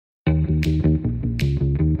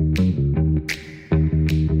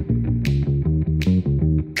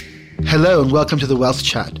Hello and welcome to The Wealth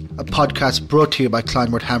Chat, a podcast brought to you by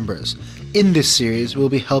Kleinwort Hambers. In this series, we'll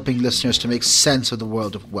be helping listeners to make sense of the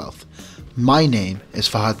world of wealth. My name is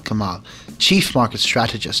Fahad Kamal, Chief Market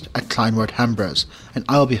Strategist at Kleinwort Hambers, and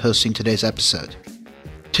I'll be hosting today's episode.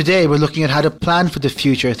 Today, we're looking at how to plan for the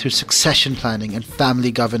future through succession planning and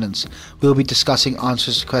family governance. We'll be discussing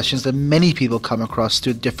answers to questions that many people come across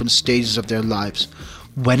through different stages of their lives.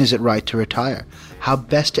 When is it right to retire? How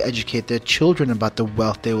best to educate their children about the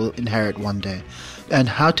wealth they will inherit one day? And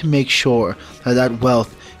how to make sure that that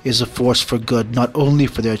wealth is a force for good, not only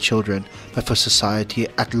for their children, but for society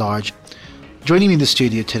at large. Joining me in the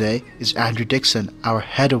studio today is Andrew Dixon, our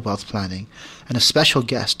Head of Wealth Planning, and a special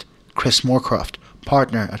guest, Chris Moorcroft,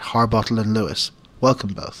 Partner at Harbottle & Lewis.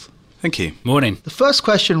 Welcome both. Thank you. Morning. The first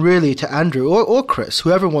question really to Andrew, or Chris,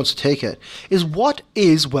 whoever wants to take it, is what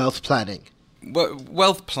is wealth planning?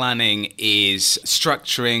 Wealth planning is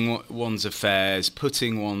structuring one's affairs,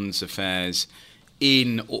 putting one's affairs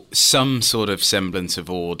in some sort of semblance of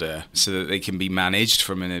order so that they can be managed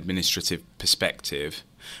from an administrative perspective,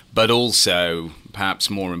 but also,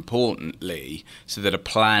 perhaps more importantly, so that a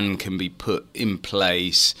plan can be put in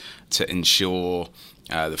place to ensure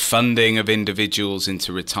the funding of individuals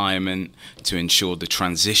into retirement, to ensure the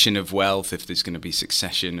transition of wealth, if there's going to be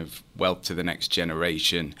succession of wealth to the next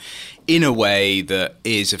generation, in a way that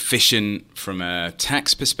is efficient from a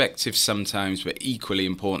tax perspective sometimes, but equally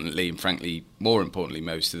importantly, and frankly, more importantly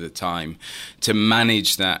most of the time, to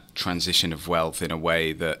manage that transition of wealth in a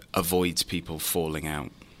way that avoids people falling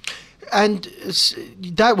out. And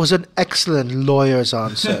that was an excellent lawyer's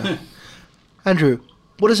answer. Andrew,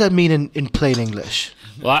 what does that mean in plain English?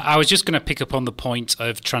 Well, I was just going to pick up on the point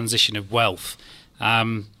of transition of wealth.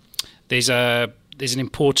 There's an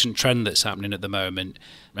important trend that's happening at the moment,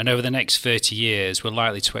 and over the next 30 years, we're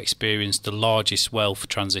likely to experience the largest wealth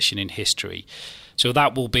transition in history. So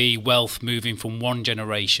that will be wealth moving from one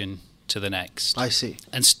generation to the next. I see.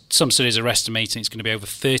 And some studies are estimating it's going to be over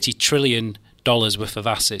 $30 trillion worth of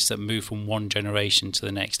assets that move from one generation to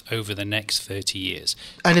the next over the next 30 years.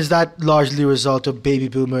 And is that largely a result of baby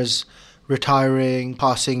boomers retiring,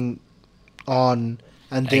 passing on,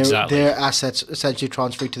 and their assets essentially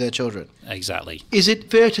transferring to their children? Exactly. Is it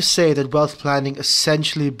fair to say that wealth planning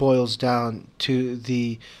essentially boils down to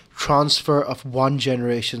the transfer of one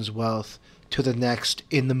generation's wealth to the next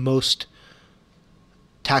in the most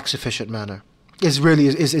tax-efficient manner? Is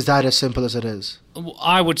that as simple as it is?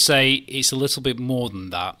 I would say it's a little bit more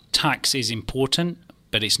than that. Tax is important,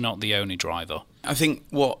 but it's not the only driver. I think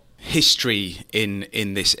what history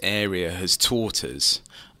in this area has taught us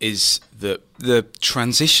is that the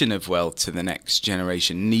transition of wealth to the next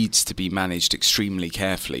generation needs to be managed extremely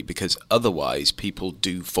carefully, because otherwise people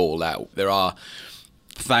do fall out. There are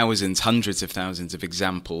thousands, hundreds of thousands of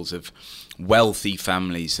examples of wealthy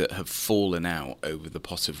families that have fallen out over the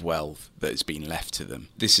pot of wealth that has been left to them.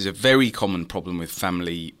 This is a very common problem with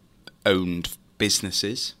family-owned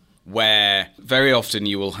businesses, where very often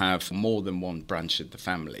you will have more than one branch of the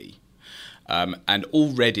family, and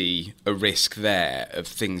already a risk there of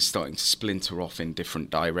things starting to splinter off in different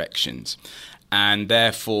directions. And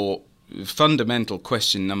therefore, fundamental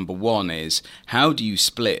question number one is, how do you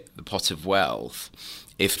split the pot of wealth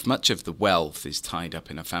if much of the wealth is tied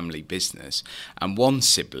up in a family business and one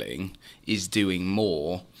sibling is doing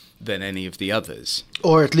more than any of the others?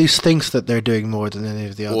 Or at least thinks that they're doing more than any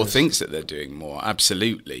of the others. Or thinks that they're doing more,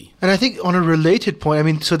 absolutely. And I think on a related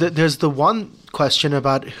point, so that there's the one question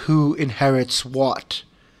about who inherits what,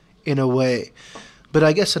 in a way. But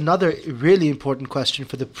I guess another really important question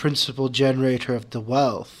for the principal generator of the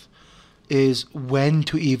wealth is when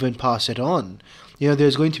to even pass it on.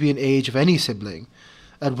 There's going to be an age of any sibling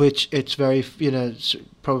at which it's very,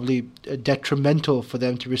 probably detrimental for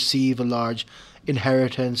them to receive a large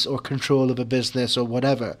inheritance or control of a business or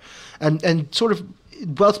whatever. And sort of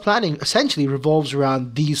wealth planning essentially revolves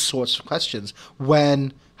around these sorts of questions.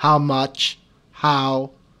 When, how much,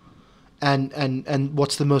 how, and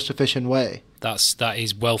what's the most efficient way. That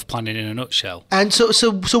is wealth planning in a nutshell. And so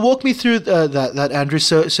walk me through that, Andrew.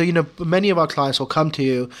 So many of our clients will come to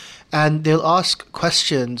you, and they'll ask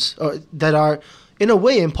questions that are in a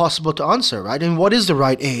way impossible to answer, right? And what is the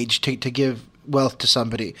right age to give wealth to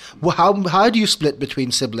somebody? How do you split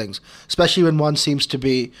between siblings, especially when one seems to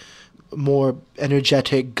be more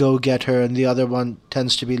energetic, go-getter, and the other one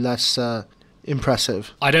tends to be less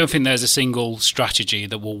impressive? I don't think there's a single strategy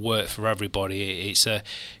that will work for everybody. It's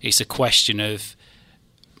a question of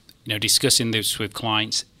discussing this with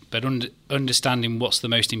clients, but understanding what's the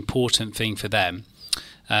most important thing for them,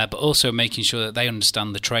 but also making sure that they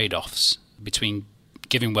understand the trade-offs between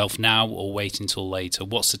giving wealth now or wait until later?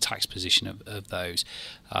 What's the tax position of those?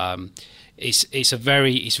 It's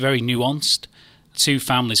very nuanced. Two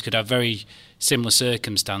families could have very similar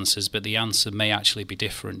circumstances, but the answer may actually be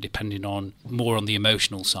different depending on more on the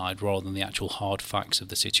emotional side rather than the actual hard facts of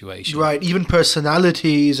the situation. Right, even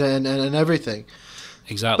personalities and everything.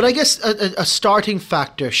 Exactly. But I guess a starting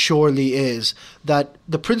factor surely is that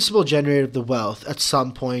the principal generator of the wealth at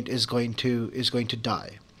some point is going to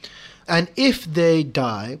die. And if they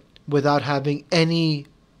die without having any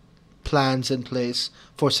plans in place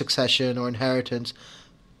for succession or inheritance,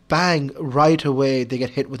 bang, right away they get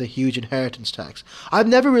hit with a huge inheritance tax. I've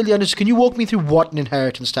never really understood. Can you walk me through what an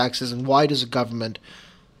inheritance tax is and why does a government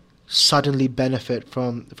suddenly benefit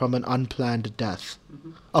from an unplanned death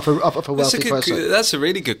of a wealthy person? That's a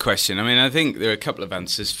really good question. I mean, I think there are a couple of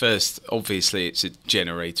answers. First, obviously, it's a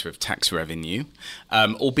generator of tax revenue,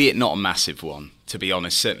 albeit not a massive one, to be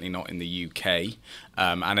honest, certainly not in the UK.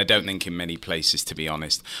 And I don't think in many places, to be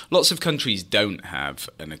honest. Lots of countries don't have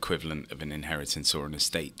an equivalent of an inheritance or an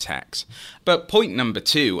estate tax. But point number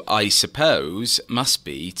two, I suppose, must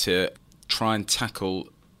be to try and tackle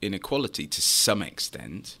inequality to some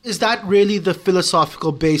extent. Is that really the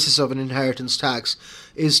philosophical basis of an inheritance tax,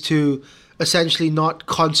 is to essentially not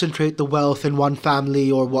concentrate the wealth in one family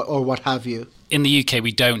or what have you? In the UK,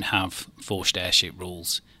 we don't have forced heirship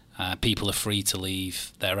rules. People are free to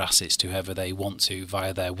leave their assets to whoever they want to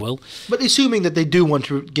via their will. But assuming that they do want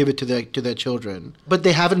to give it to their children, but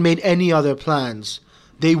they haven't made any other plans,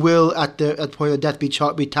 they will at the point of death be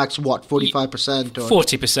taxed what, 45% or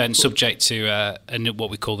 40%, subject to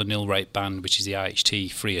what we call the nil rate band, which is the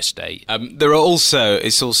IHT free estate.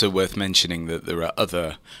 It's also worth mentioning that there are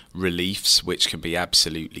other reliefs which can be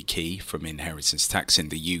absolutely key from inheritance tax in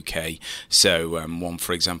the UK. So one,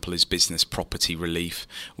 for example, is business property relief,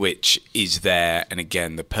 which is there, and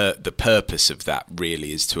again the purpose of that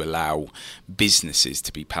really is to allow businesses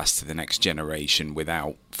to be passed to the next generation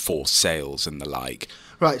without forced sales and the like.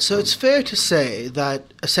 Right, so it's fair to say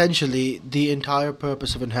that essentially the entire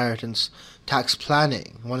purpose of inheritance tax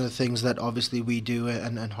planning, one of the things that obviously we do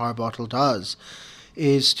and Harbottle does,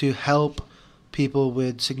 is to help people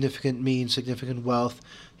with significant means, significant wealth,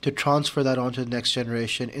 to transfer that onto the next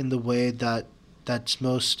generation in the way that's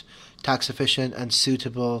most tax efficient and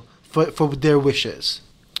suitable for their wishes.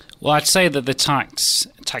 Well, I'd say that the tax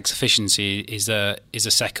efficiency is a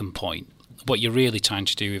second point. What you're really trying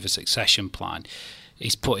to do with a succession plan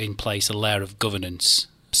is put in place a layer of governance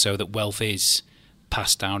so that wealth is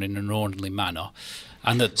passed down in an orderly manner.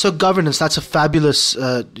 So governance, that's a fabulous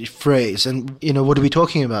phrase. And, what are we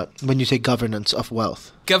talking about when you say governance of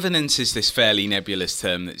wealth? Governance is this fairly nebulous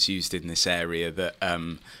term that's used in this area that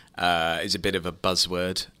is a bit of a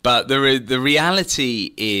buzzword. But the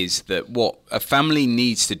reality is that what a family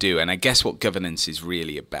needs to do, and I guess what governance is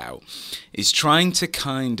really about, is trying to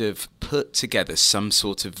kind of put together some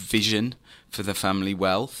sort of vision for the family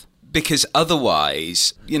wealth. Because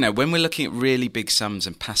otherwise, when we're looking at really big sums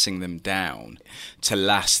and passing them down to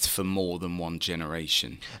last for more than one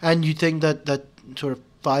generation. And you think that sort of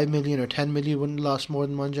 5 million or 10 million wouldn't last more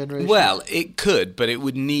than one generation? Well, it could, but it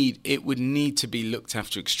would need to be looked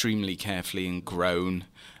after extremely carefully and grown,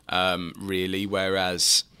 really.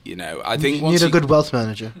 Whereas, I think you need a good wealth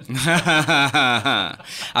manager.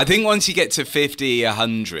 I think once you get to 50,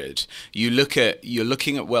 100, you're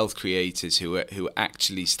looking at wealth creators who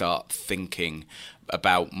actually start thinking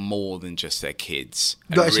about more than just their kids.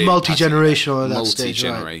 It's really multi-generational at that stage,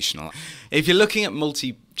 right? Multi-generational. If you're looking at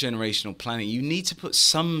multi-generational planning, you need to put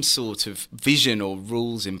some sort of vision or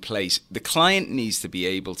rules in place. The client needs to be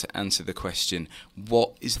able to answer the question,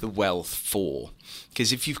 what is the wealth for?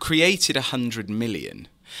 Because if you've created 100 million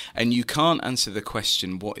and you can't answer the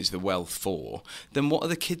question, what is the wealth for, then what are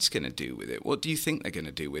the kids going to do with it? What do you think they're going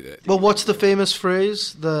to do with it? Well, what's the famous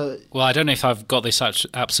phrase? Well, I don't know if I've got this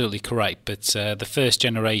absolutely correct, but the first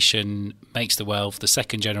generation makes the wealth, the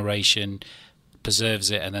second generation preserves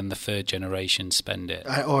it, and then the third generation spend it.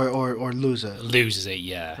 Or lose it. Loses it,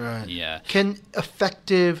 yeah. Right. Yeah. Can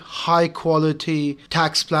effective, high-quality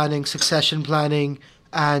tax planning, succession planning,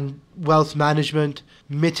 and wealth management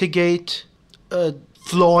mitigate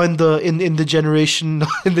flaw in the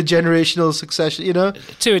generational succession?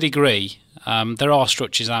 To a degree, there are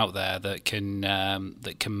structures out there that can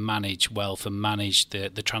manage wealth and manage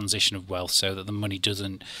the transition of wealth so that the money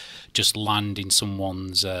doesn't just land in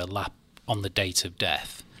someone's lap on the date of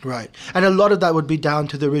death. Right, and a lot of that would be down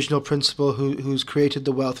to the original principal who's created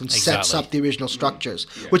the wealth and sets up the original structures,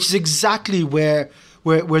 which is exactly where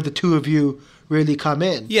where the two of you really come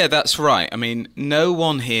in. Yeah, that's right. I mean, no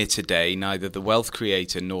one here today, neither the wealth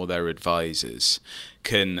creator nor their advisors,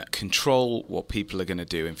 can control what people are going to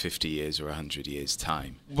do in 50 years or 100 years'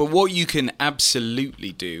 time. But what you can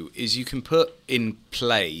absolutely do is you can put in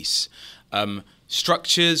place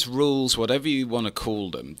structures, rules, whatever you want to call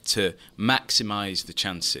them, to maximize the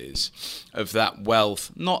chances of that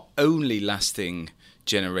wealth not only lasting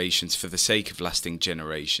generations for the sake of lasting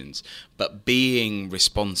generations, but being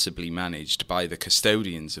responsibly managed by the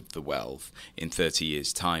custodians of the wealth in 30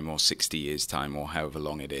 years' time or 60 years' time or however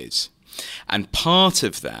long it is. And part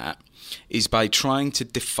of that is by trying to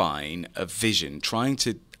define a vision, trying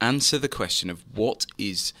to answer the question of what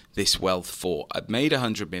is this wealth for? I've made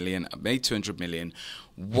 100 million, I've made 200 million,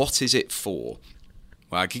 what is it for?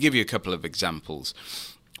 Well, I could give you a couple of examples.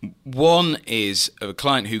 One is a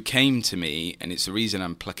client who came to me, and it's the reason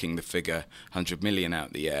I'm plucking the figure 100 million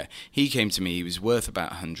out the air. He came to me, he was worth about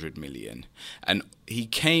 100 million, and he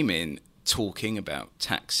came in talking about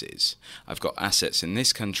taxes. I've got assets in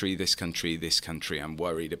this country, this country, this country. I'm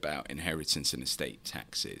worried about inheritance and estate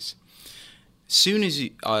taxes. As soon as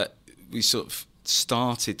we sort of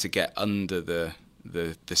started to get under the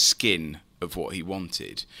skin of what he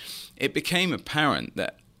wanted, it became apparent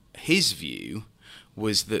that his view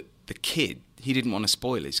was that he didn't want to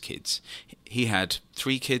spoil his kids. He had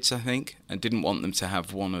 3 kids, I think, and didn't want them to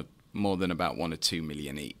have more than about 1 or 2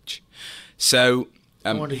 million each. So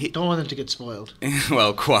don't want them to get spoiled.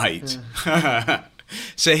 Well, quite. Yeah.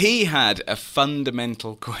 So he had a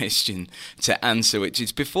fundamental question to answer, which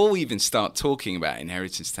is, before we even start talking about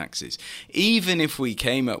inheritance taxes, even if we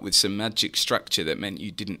came up with some magic structure that meant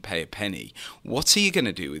you didn't pay a penny, what are you going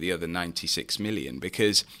to do with the other 96 million?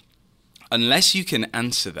 Because unless you can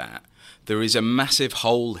answer that, there is a massive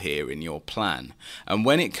hole here in your plan. And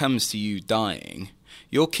when it comes to you dying,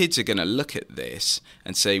 your kids are going to look at this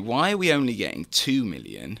and say, why are we only getting 2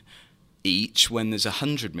 million each when there's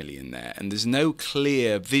 100 million there? And there's no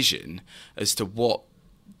clear vision as to what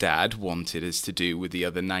Dad wanted us to do with the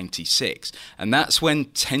other 96. And that's when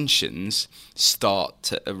tensions start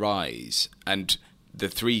to arise. And the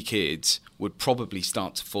 3 kids would probably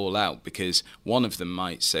start to fall out, because one of them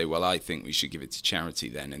might say, well, I think we should give it to charity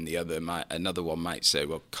then, and another one might say,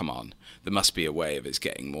 well, come on, there must be a way of us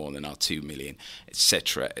getting more than our 2 million,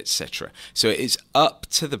 etc., etc. So it is up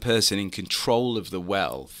to the person in control of the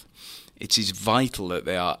wealth. It is vital that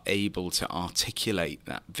they are able to articulate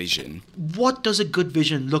that vision. What does a good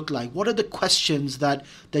vision look like? What are the questions that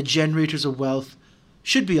the generators of wealth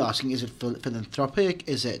should be asking? Is it philanthropic?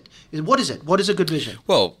 What is it? What is a good vision?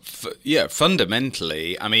 Well,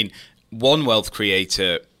 fundamentally, I mean, one wealth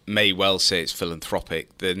creator may well say it's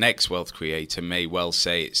philanthropic. The next wealth creator may well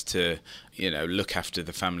say it's to, look after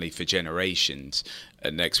the family for generations. A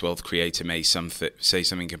next wealth creator may say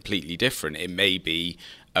something completely different. It may be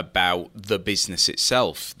about the business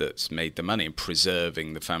itself that's made the money and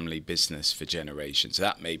preserving the family business for generations.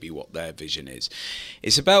 That may be what their vision is.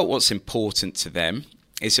 It's about what's important to them.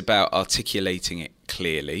 It's about articulating it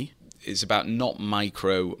clearly. It's about not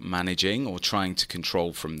micromanaging or trying to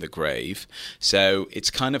control from the grave. So it's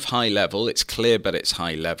kind of high level. It's clear, but it's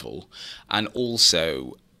high level. And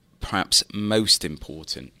also, perhaps most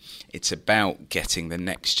important, it's about getting the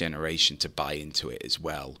next generation to buy into it as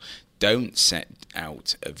well. Don't set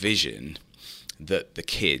out a vision that the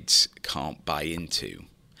kids can't buy into.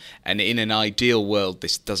 And in an ideal world,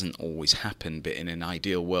 this doesn't always happen, but in an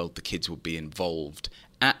ideal world, the kids would be involved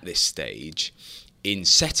at this stage in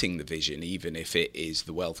setting the vision, even if it is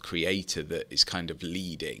the wealth creator that is kind of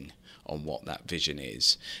leading on what that vision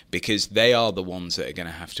is, because they are the ones that are going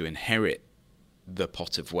to have to inherit the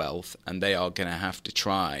pot of wealth, and they are going to have to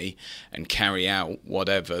try and carry out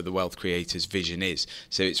whatever the wealth creator's vision is.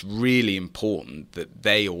 So it's really important that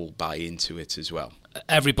they all buy into it as well.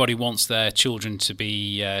 Everybody wants their children to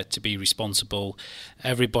be responsible.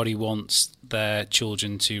 Everybody wants their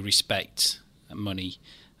children to respect money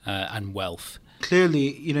and wealth.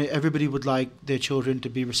 Clearly, everybody would like their children to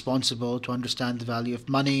be responsible, to understand the value of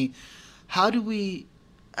money. How do we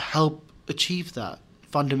help achieve that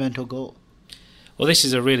fundamental goal? Well, this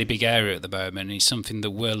is a really big area at the moment, and it's something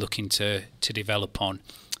that we're looking to develop on,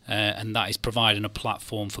 and that is providing a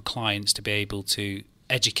platform for clients to be able to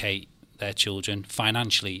educate their children,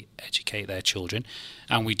 financially educate their children.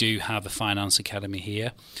 And we do have a finance academy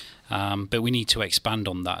here, but we need to expand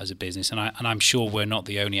on that as a business. And I'm sure we're not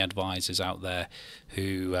the only advisors out there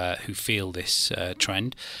who feel this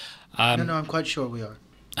trend. No, I'm quite sure we are.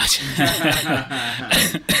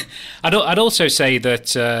 I'd also say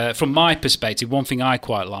that from my perspective, one thing I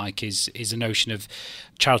quite like is the notion of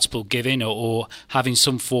charitable giving or having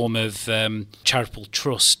some form of charitable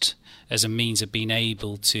trust as a means of being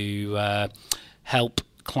able to help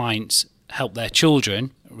clients help their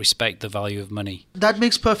children respect the value of money. That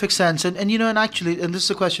makes perfect sense. And actually, and this is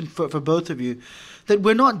a question for both of you, that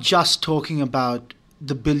we're not just talking about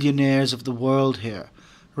the billionaires of the world here,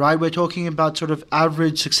 right? We're talking about sort of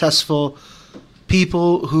average, successful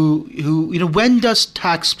people who when does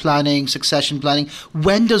tax planning, succession planning,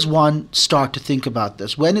 when does one start to think about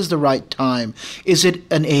this? When is the right time? Is it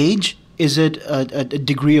an age? Is it a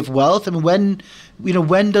degree of wealth? I mean,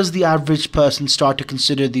 when does the average person start to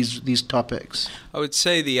consider these topics? I would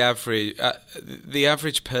say the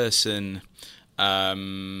average person,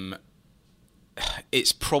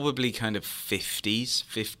 it's probably kind of 50s,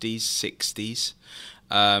 60s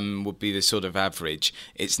would be the sort of average.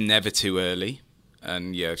 It's never too early.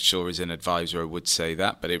 And yeah, sure, as an advisor, I would say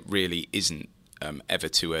that, but it really isn't ever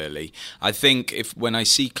too early. I think when I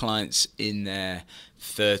see clients in their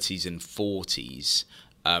 30s and 40s,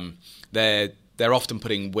 they're often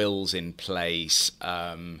putting wills in place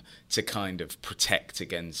to kind of protect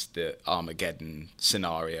against the Armageddon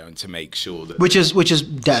scenario and to make sure that which is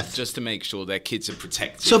death, just to make sure their kids are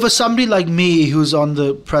protected. So for somebody like me who's on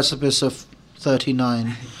the precipice of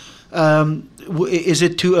 39, is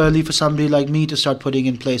it too early for somebody like me to start putting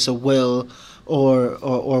in place a will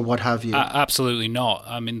or what have you? Absolutely not.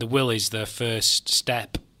 I mean, the will is the first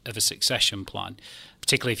step of a succession plan.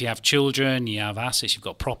 Particularly if you have children, you have assets, you've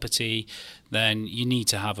got property, then you need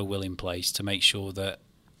to have a will in place to make sure that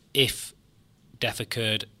if death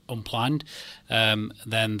occurred unplanned,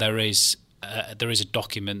 then there is a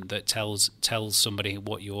document that tells somebody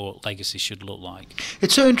what your legacy should look like.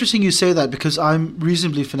 It's so interesting you say that, because I'm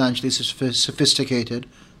reasonably financially sophisticated.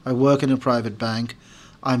 I work in a private bank.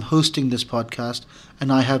 I'm hosting this podcast,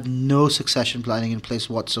 and I have no succession planning in place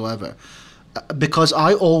whatsoever. Because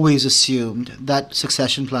I always assumed that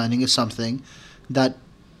succession planning is something that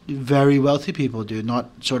very wealthy people do, not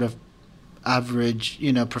sort of average,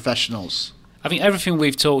 professionals. I think everything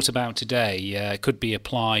we've talked about today could be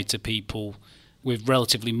applied to people with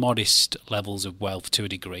relatively modest levels of wealth to a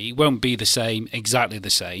degree. It won't be exactly the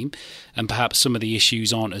same, and perhaps some of the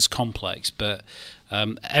issues aren't as complex, but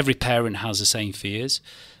every parent has the same fears.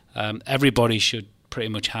 Everybody should pretty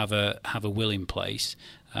much have a will in place.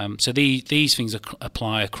 So these things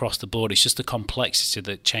apply across the board. It's just the complexity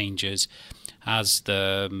that changes as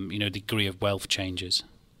the degree of wealth changes.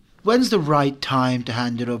 When's the right time to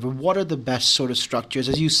hand it over? What are the best sort of structures?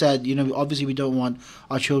 As you said, obviously we don't want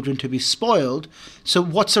our children to be spoiled. So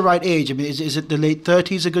what's the right age? I mean, is it the late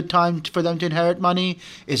 30s a good time for them to inherit money?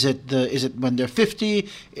 Is it when they're 50?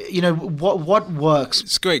 What works?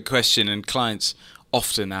 It's a great question, and clients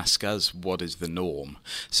often ask us what is the norm.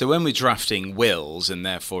 So when we're drafting wills, and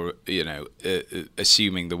therefore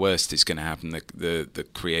assuming the worst is going to happen,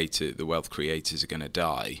 the wealth creators are going to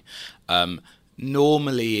die.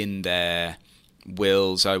 Normally in their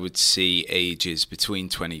wills, I would see ages between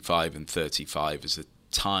 25 and 35 as a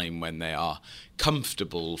time when they are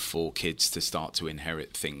comfortable for kids to start to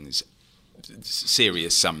inherit things,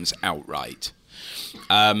 serious sums outright.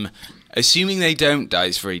 Assuming they don't die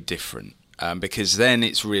is very different. Because then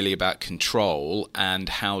it's really about control and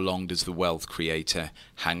how long does the wealth creator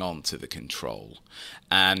hang on to the control.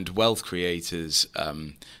 And wealth creators'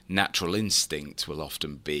 natural instinct will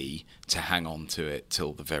often be to hang on to it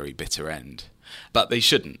till the very bitter end. But they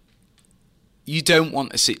shouldn't. You don't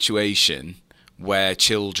want a situation where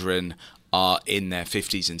children are in their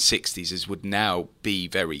 50s and 60s, as would now be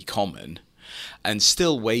very common, and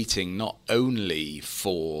still waiting not only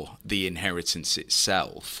for the inheritance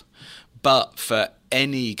itself, but for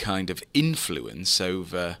any kind of influence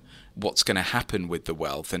over what's going to happen with the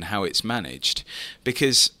wealth and how it's managed.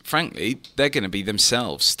 Because, frankly, they're going to be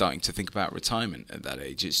themselves starting to think about retirement at that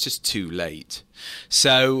age. It's just too late.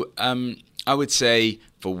 So I would say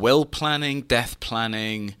for will planning, death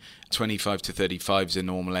planning, 25 to 35 is a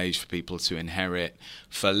normal age for people to inherit.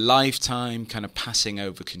 For lifetime, kind of passing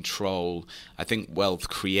over control, I think wealth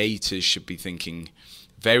creators should be thinking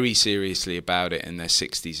very seriously about it in their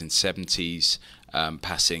 60s and 70s,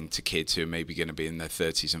 passing to kids who are maybe going to be in their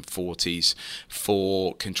 30s and 40s.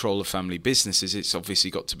 For control of family businesses, it's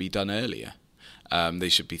obviously got to be done earlier. They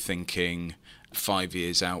should be thinking 5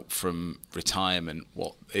 years out from retirement,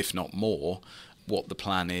 what, if not more, what the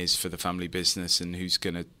plan is for the family business and who's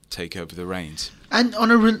going to take over the reins. And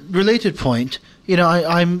on a related point,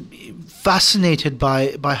 I'm fascinated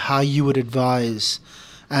by how you would advise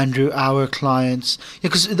Andrew, our clients,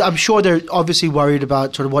 because I'm sure they're obviously worried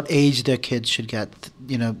about sort of what age their kids should get,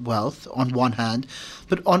 wealth on one hand,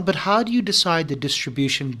 but how do you decide the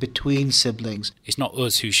distribution between siblings? It's not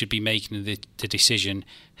us who should be making the decision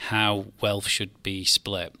how wealth should be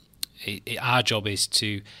split. Our job is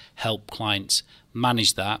to help clients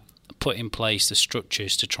manage that, put in place the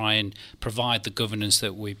structures to try and provide the governance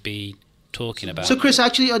that we've been talking about. So, Chris,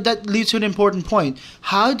 actually, that leads to an important point.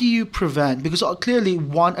 How do you prevent? Because clearly,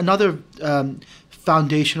 another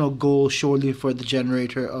foundational goal, surely, for the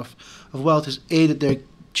generator of wealth is A, that their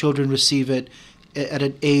children receive it at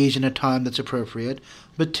an age and a time that's appropriate.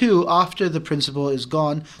 But two, after the principal is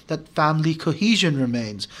gone, that family cohesion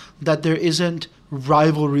remains, that there isn't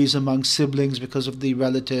rivalries among siblings because of the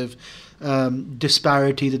relative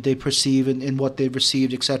disparity that they perceive in what they've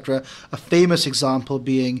received, etc. A famous example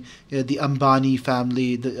being the Ambani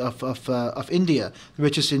family of India, the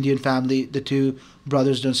richest Indian family. The two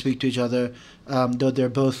brothers don't speak to each other, though they're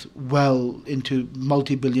both well into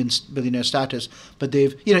billionaire status. But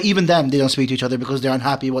they've, even them, they don't speak to each other because they're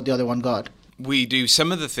unhappy what the other one got. We do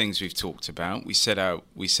some of the things we've talked about. We set out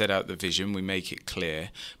the vision, we make it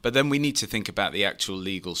clear, but then we need to think about the actual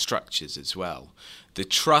legal structures as well. The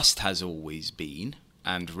trust has always been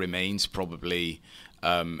and remains probably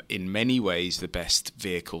in many ways the best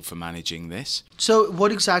vehicle for managing this. So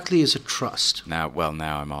what exactly is a trust? Now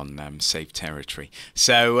I'm on safe territory.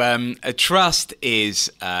 So a trust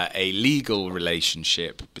is a legal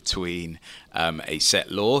relationship between a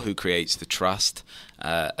settlor who creates the trust,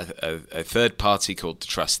 a third party called the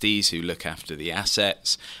trustees who look after the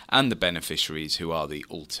assets, and the beneficiaries who are the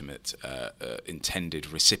ultimate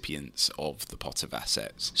intended recipients of the pot of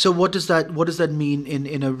assets. So what does that mean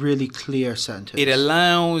in a really clear sentence? It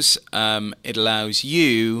allows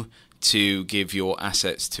you to give your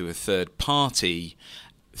assets to a third party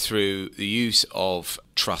through the use of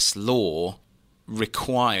trust law,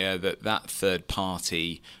 require that third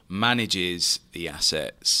party manages the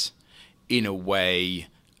assets in a way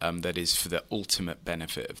that is for the ultimate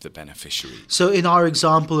benefit of the beneficiary. So in our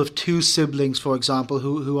example of two siblings, for example,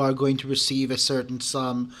 who are going to receive a certain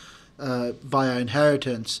sum via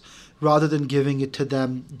inheritance, rather than giving it to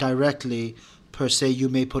them directly, per se, you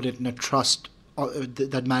may put it in a trust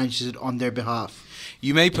that manages it on their behalf.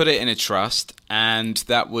 You may put it in a trust, and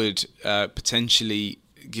that would potentially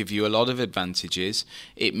give you a lot of advantages.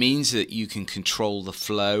 It means that you can control the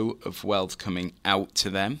flow of wealth coming out to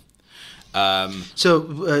them.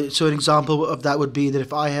 So an example of that would be that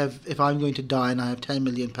if I'm going to die and I have £10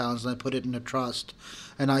 million and I put it in a trust,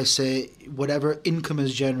 and I say whatever income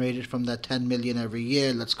is generated from that 10 million every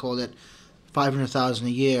year, let's call it 500,000 a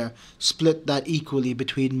year, split that equally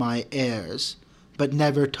between my heirs, but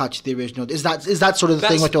never touch the original. Is that sort of the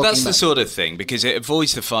thing we're talking about? That's the sort of thing, because it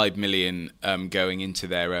avoids the 5 million going into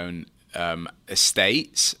their own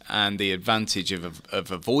estates, and the advantage of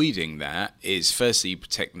avoiding that is, firstly, you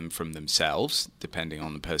protect them from themselves, depending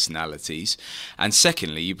on the personalities, and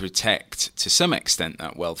secondly, you protect to some extent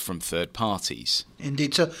that wealth from third parties.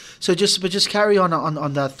 Indeed. So just carry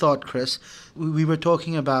on that thought, Chris. We were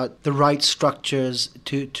talking about the right structures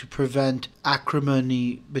to prevent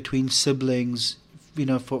acrimony between siblings,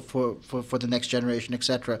 for the next generation,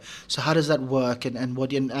 etc. So how does that work? And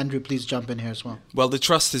Andrew, please jump in here as well. Well, the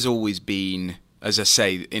trust has always been, as I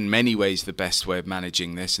say, in many ways the best way of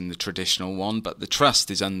managing this and the traditional one, but the trust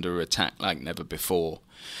is under attack like never before.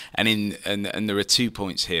 And there are 2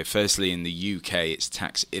 points here. Firstly, in the UK, it's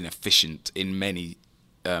tax inefficient in many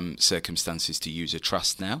circumstances to use a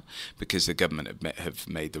trust now, because the government have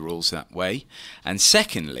made the rules that way. And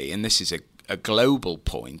secondly, and this is a global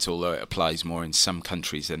point, although it applies more in some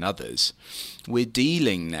countries than others, we're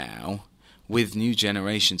dealing now with new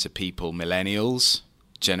generations of people, millennials,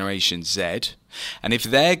 Generation Z, and if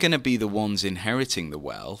they're going to be the ones inheriting the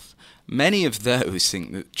wealth, many of those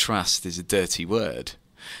think that trust is a dirty word.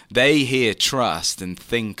 They hear trust and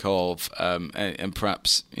think of, and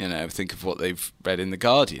perhaps, think of what they've read in The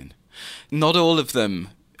Guardian. Not all of them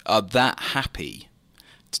are that happy,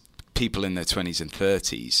 people in their 20s and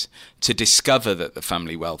 30s, to discover that the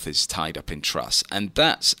family wealth is tied up in trust. And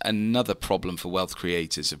that's another problem for wealth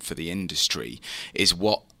creators and for the industry, is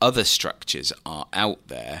what other structures are out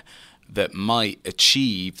there that might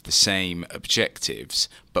achieve the same objectives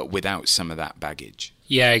but without some of that baggage.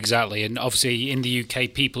 Yeah, exactly. And obviously in the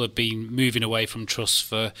UK, people have been moving away from trusts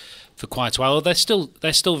for quite a while. They're still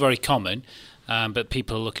very common. But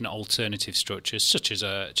people are looking at alternative structures, such as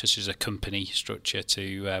a company structure,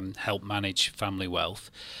 to help manage family wealth.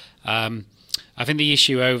 I think the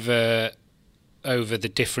issue over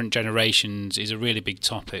the different generations is a really big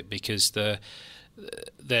topic, because the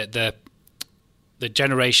the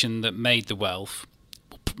generation that made the wealth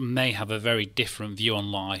may have a very different view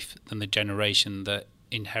on life than the generation that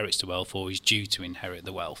inherits the wealth or is due to inherit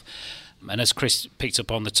the wealth. And as Chris picked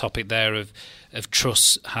up on the topic there of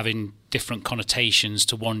trusts having different connotations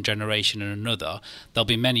to one generation and another, there'll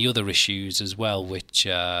be many other issues as well which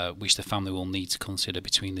the family will need to consider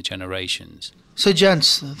between the generations. So,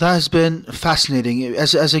 gents, that has been fascinating.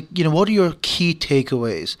 As a what are your key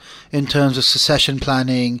takeaways in terms of succession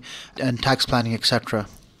planning and tax planning, etc.?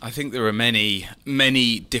 I think there are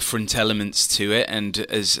many different elements to it, and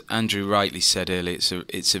as Andrew rightly said earlier,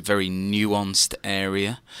 it's a very nuanced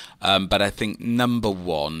area. But I think number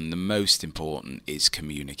one, the most important, is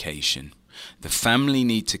communication. The family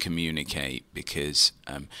need to communicate because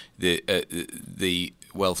the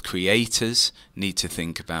wealth creators need to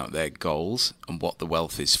think about their goals and what the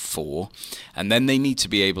wealth is for, and then they need to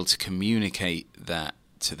be able to communicate that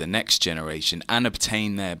to the next generation and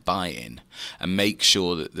obtain their buy-in and make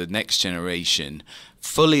sure that the next generation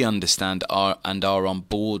fully understand and are on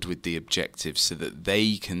board with the objectives so that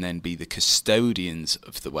they can then be the custodians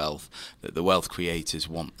of the wealth that the wealth creators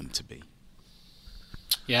want them to be.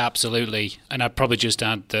 Yeah, absolutely. And I'd probably just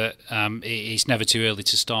add that it's never too early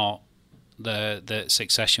to start the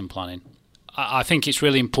succession planning. I think it's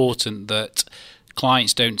really important that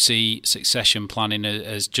clients don't see succession planning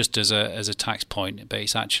as just as a tax point, but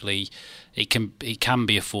it's actually it can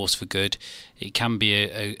be a force for good. It can be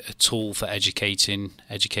a tool for educating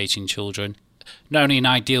children. Not only an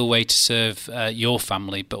ideal way to serve your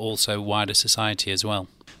family, but also wider society as well.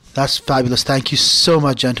 That's fabulous. Thank you so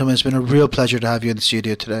much, gentlemen. It's been a real pleasure to have you in the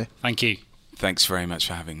studio today. Thank you. Thanks very much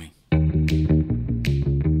for having me.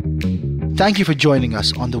 Thank you for joining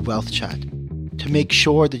us on The Wealth Chat. To make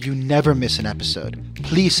sure that you never miss an episode,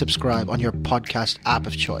 please subscribe on your podcast app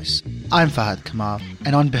of choice. I'm Fahad Kamal,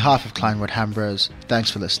 and on behalf of Kleinwort Hambros, thanks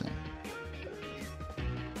for listening.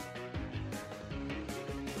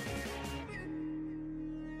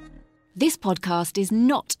 This podcast is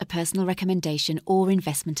not a personal recommendation or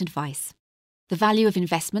investment advice. The value of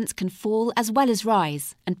investments can fall as well as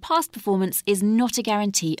rise, and past performance is not a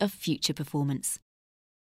guarantee of future performance.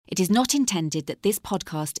 It is not intended that this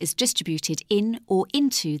podcast is distributed in or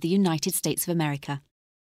into the United States of America.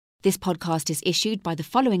 This podcast is issued by the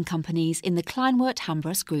following companies in the Kleinwort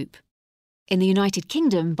Hambros Group. In the United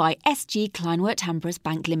Kingdom by SG Kleinwort Hambros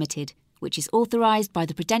Bank Limited, which is authorised by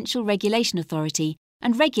the Prudential Regulation Authority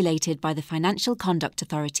and regulated by the Financial Conduct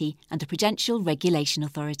Authority and the Prudential Regulation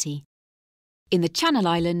Authority. In the Channel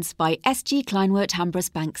Islands by SG Kleinwort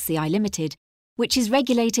Hambros Bank CI Limited, which is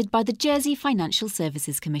regulated by the Jersey Financial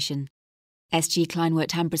Services Commission. SG Kleinwort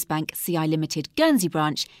Hambros Bank CI Limited Guernsey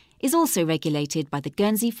branch is also regulated by the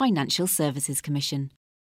Guernsey Financial Services Commission.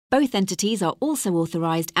 Both entities are also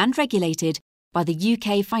authorised and regulated by the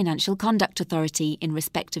UK Financial Conduct Authority in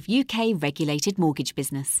respect of UK regulated mortgage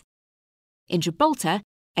business. In Gibraltar,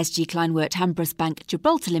 SG Kleinwort Hambros Bank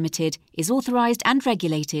Gibraltar Limited is authorised and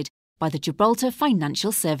regulated by the Gibraltar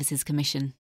Financial Services Commission.